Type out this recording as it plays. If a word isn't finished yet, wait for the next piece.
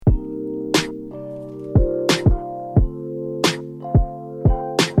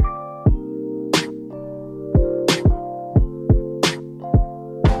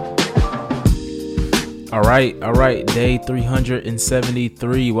All right. Day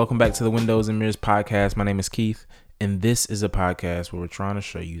 373. Welcome back to the Windows and Mirrors podcast. My name is Keith, and this is a podcast where we're trying to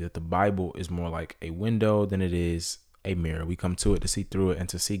show you that the Bible is more like a window than it is a mirror. We come to it to see through it and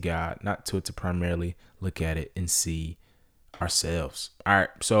to see God, not to it to primarily look at it and see ourselves. All right.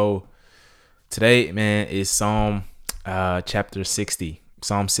 So today, man, is Psalm chapter 60.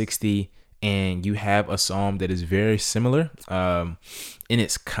 Psalm 60. And you have a psalm that is very similar in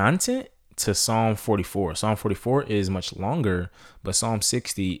its content to Psalm 44. Psalm 44 is much longer, but Psalm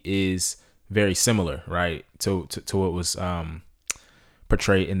 60 is very similar, right, to what was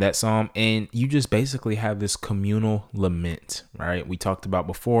portrayed in that psalm. And you just basically have this communal lament, right? We talked about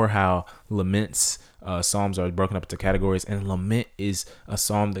before how laments, psalms are broken up into categories, and lament is a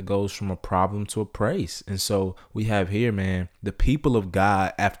psalm that goes from a problem to a praise. And so we have here, man, the people of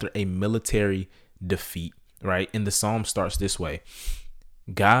God after a military defeat, right? And the psalm starts this way: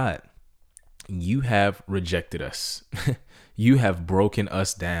 God, you have rejected us. You have broken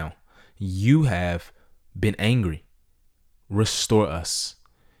us down. You have been angry. Restore us.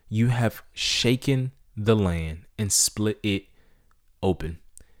 You have shaken the land and split it open.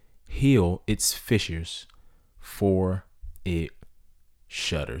 Heal its fissures, for it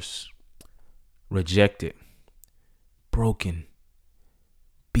shudders. Rejected, broken,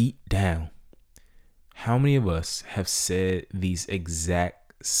 beat down. How many of us have said these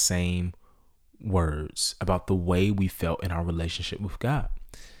exact same words about the way we felt in our relationship with God?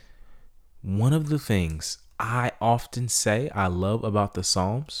 One of the things I often say I love about the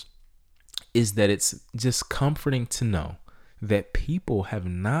Psalms is that it's just comforting to know that people have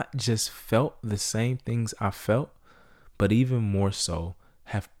not just felt the same things I felt, but even more so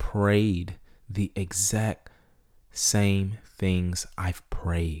have prayed the exact same things I've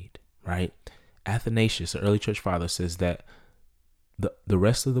prayed, right? Athanasius, the early church father, says that the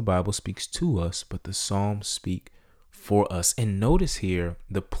rest of the Bible speaks to us, but the Psalms speak for us. And notice here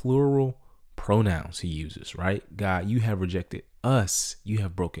the plural pronouns he uses, right? God, you have rejected us. You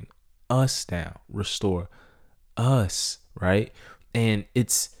have broken us down. Restore us, right? And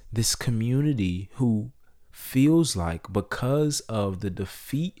it's this community who feels like, because of the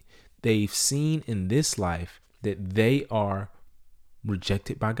defeat they've seen in this life, that they are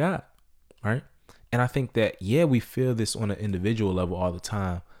rejected by God, right? And I think that, yeah, we feel this on an individual level all the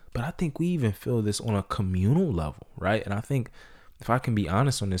time, but I think we even feel this on a communal level, right? And I think, if I can be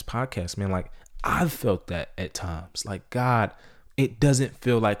honest on this podcast, man, like, I've felt that at times. Like, God, it doesn't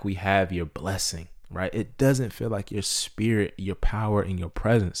feel like we have your blessing, right? It doesn't feel like your spirit, your power, and your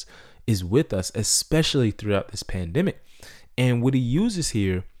presence is with us, especially throughout this pandemic. And what he uses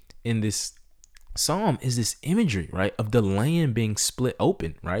here in this psalm is this imagery, right, of the land being split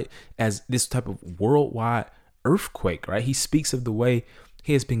open, right, as this type of worldwide earthquake, right? He speaks of the way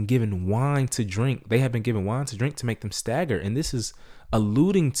he has been given wine to drink. They have been given wine to drink to make them stagger. And this is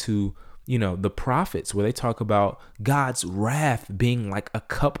alluding to, the prophets, where they talk about God's wrath being like a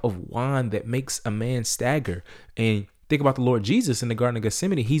cup of wine that makes a man stagger. And think about the Lord Jesus in the Garden of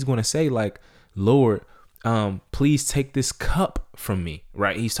Gethsemane. He's going to say, like, Lord, please take this cup from me,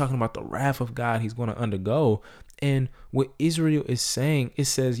 right? He's talking about the wrath of God he's going to undergo. And what Israel is saying, it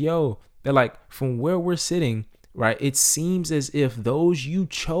says, they're like, from where we're sitting, right, it seems as if those you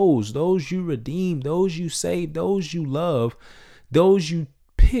chose, those you redeemed, those you saved, those you love, those you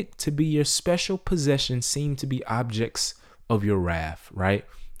picked to be your special possession seem to be objects of your wrath, right?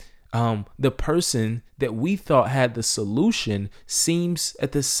 The person that we thought had the solution seems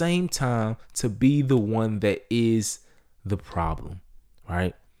at the same time to be the one that is the problem,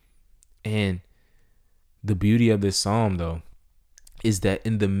 right? And the beauty of this psalm, though, is that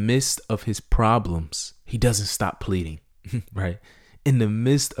in the midst of his problems, he doesn't stop pleading, right? In the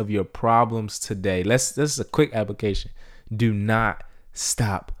midst of your problems today, this is a quick application. Do not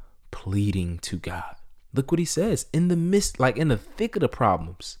stop pleading to God. Look what he says: in the midst, like in the thick of the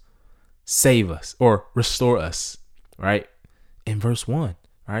problems, save us or restore us, right? In verse 1,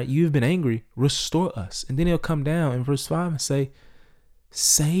 right? You've been angry, restore us. And then he'll come down in verse 5 and say,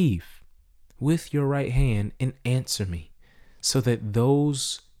 save with your right hand and answer me, so that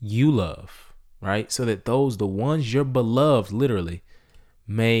those you love, right? So that those, the ones your beloved, literally,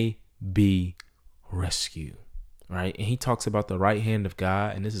 may be rescued, right? And he talks about the right hand of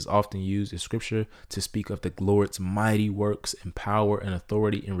God, and this is often used in scripture to speak of the Lord's mighty works and power and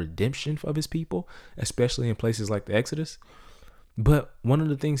authority and redemption of his people, especially in places like the Exodus. But one of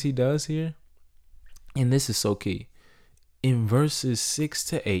the things he does here, and this is so key, in verses 6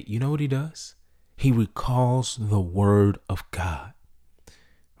 to 8, you know what he does? He recalls the word of God,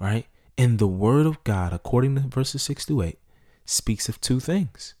 right? And the word of God, according to verses 6 to 8, speaks of two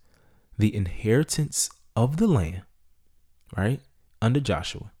things: the inheritance of the land, right, under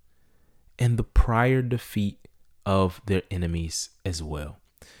Joshua, and the prior defeat of their enemies as well.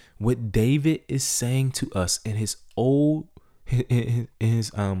 What David is saying to us in his own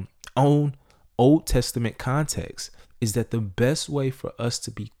Old Testament context is that the best way for us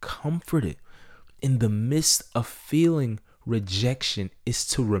to be comforted in the midst of feeling rejection is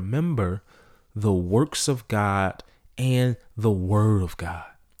to remember the works of God and the word of God,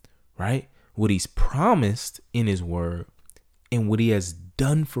 right? What he's promised in his word and what he has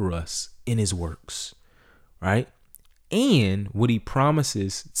done for us in his works, right? And what he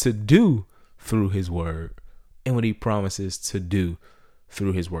promises to do through his word and what he promises to do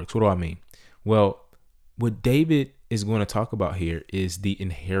through his works. What do I mean? Well, what David is going to talk about here is the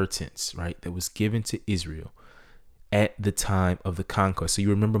inheritance, right, that was given to Israel at the time of the conquest. So you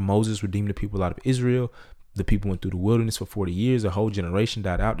remember Moses redeemed the people out of Israel. The people went through the wilderness for 40 years. A whole generation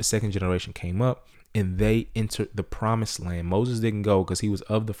died out. The second generation came up and they entered the promised land. Moses didn't go because he was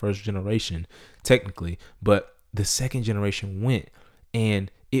of the first generation, technically, but the second generation went and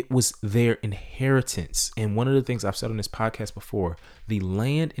it was their inheritance. And one of the things I've said on this podcast before, the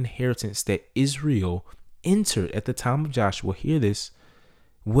land inheritance that Israel entered at the time of Joshua, hear this,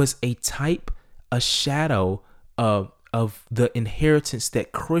 was a type, a shadow of the inheritance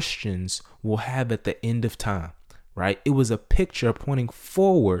that Christians will have at the end of time, right? It was a picture pointing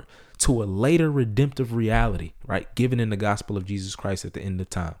forward to a later redemptive reality, right? Given in the gospel of Jesus Christ at the end of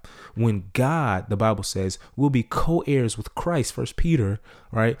time. When God, the Bible says, will be co-heirs with Christ, 1 Peter,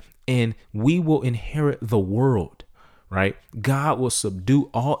 right? And we will inherit the world, right? God will subdue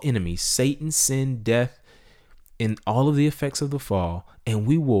all enemies, Satan, sin, death, and all of the effects of the fall, and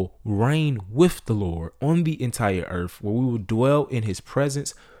we will reign with the Lord on the entire earth, where we will dwell in his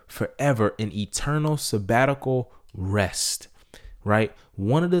presence forever in eternal sabbatical rest, right?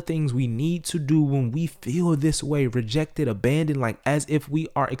 One of the things we need to do when we feel this way, rejected, abandoned, like as if we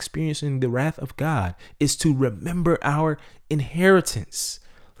are experiencing the wrath of God, is to remember our inheritance,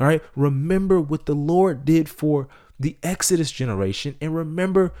 all right? Remember what the Lord did for the Exodus generation and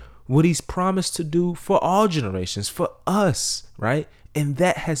remember what he's promised to do for all generations, for us, right? And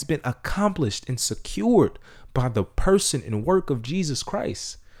that has been accomplished and secured by the person and work of Jesus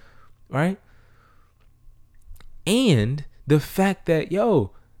Christ, right? And the fact that,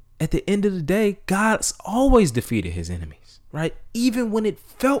 at the end of the day, God's always defeated his enemies, right? Even when it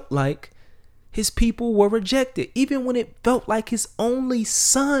felt like his people were rejected, even when it felt like his only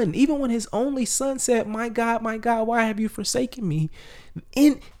son, even when his only son said, my God, why have you forsaken me?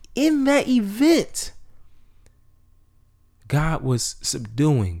 In that event, God was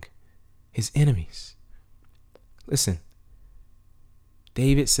subduing his enemies. Listen,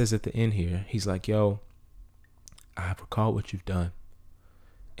 David says at the end here, he's like, I have recalled what you've done.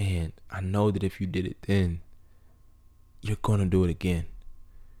 And I know that if you did it then, you're going to do it again.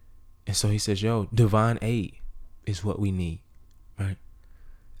 And so he says, divine aid is what we need, right?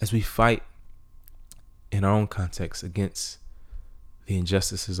 As we fight in our own context against the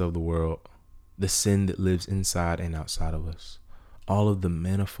injustices of the world, the sin that lives inside and outside of us, all of the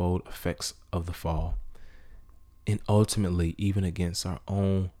manifold effects of the fall, and ultimately even against our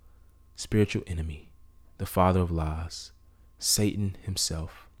own spiritual enemy, the father of lies, Satan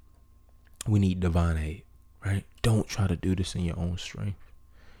himself. We need divine aid, right? Don't try to do this in your own strength.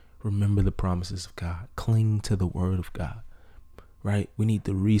 Remember the promises of God. Cling to the word of God, right? We need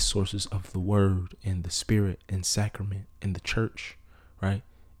the resources of the word and the spirit and sacrament and the church, right?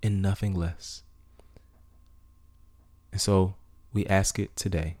 And nothing less. And so we ask it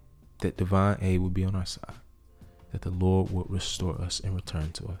today that divine aid will be on our side, that the Lord will restore us and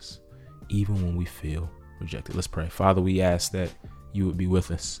return to us, even when we feel rejected. Let's pray. Father, we ask that you would be with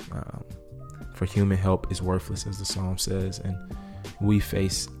us. For human help is worthless, as the psalm says, and we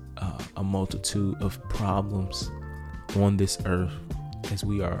face a multitude of problems on this earth as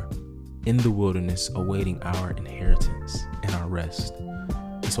we are in the wilderness awaiting our inheritance and our rest.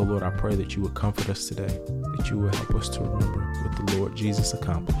 And so, Lord, I pray that you would comfort us today, that you would help us to remember what the Lord Jesus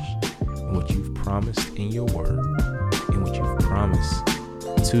accomplished and what you've promised in your word and what you've promised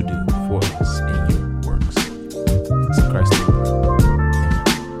to do for us in your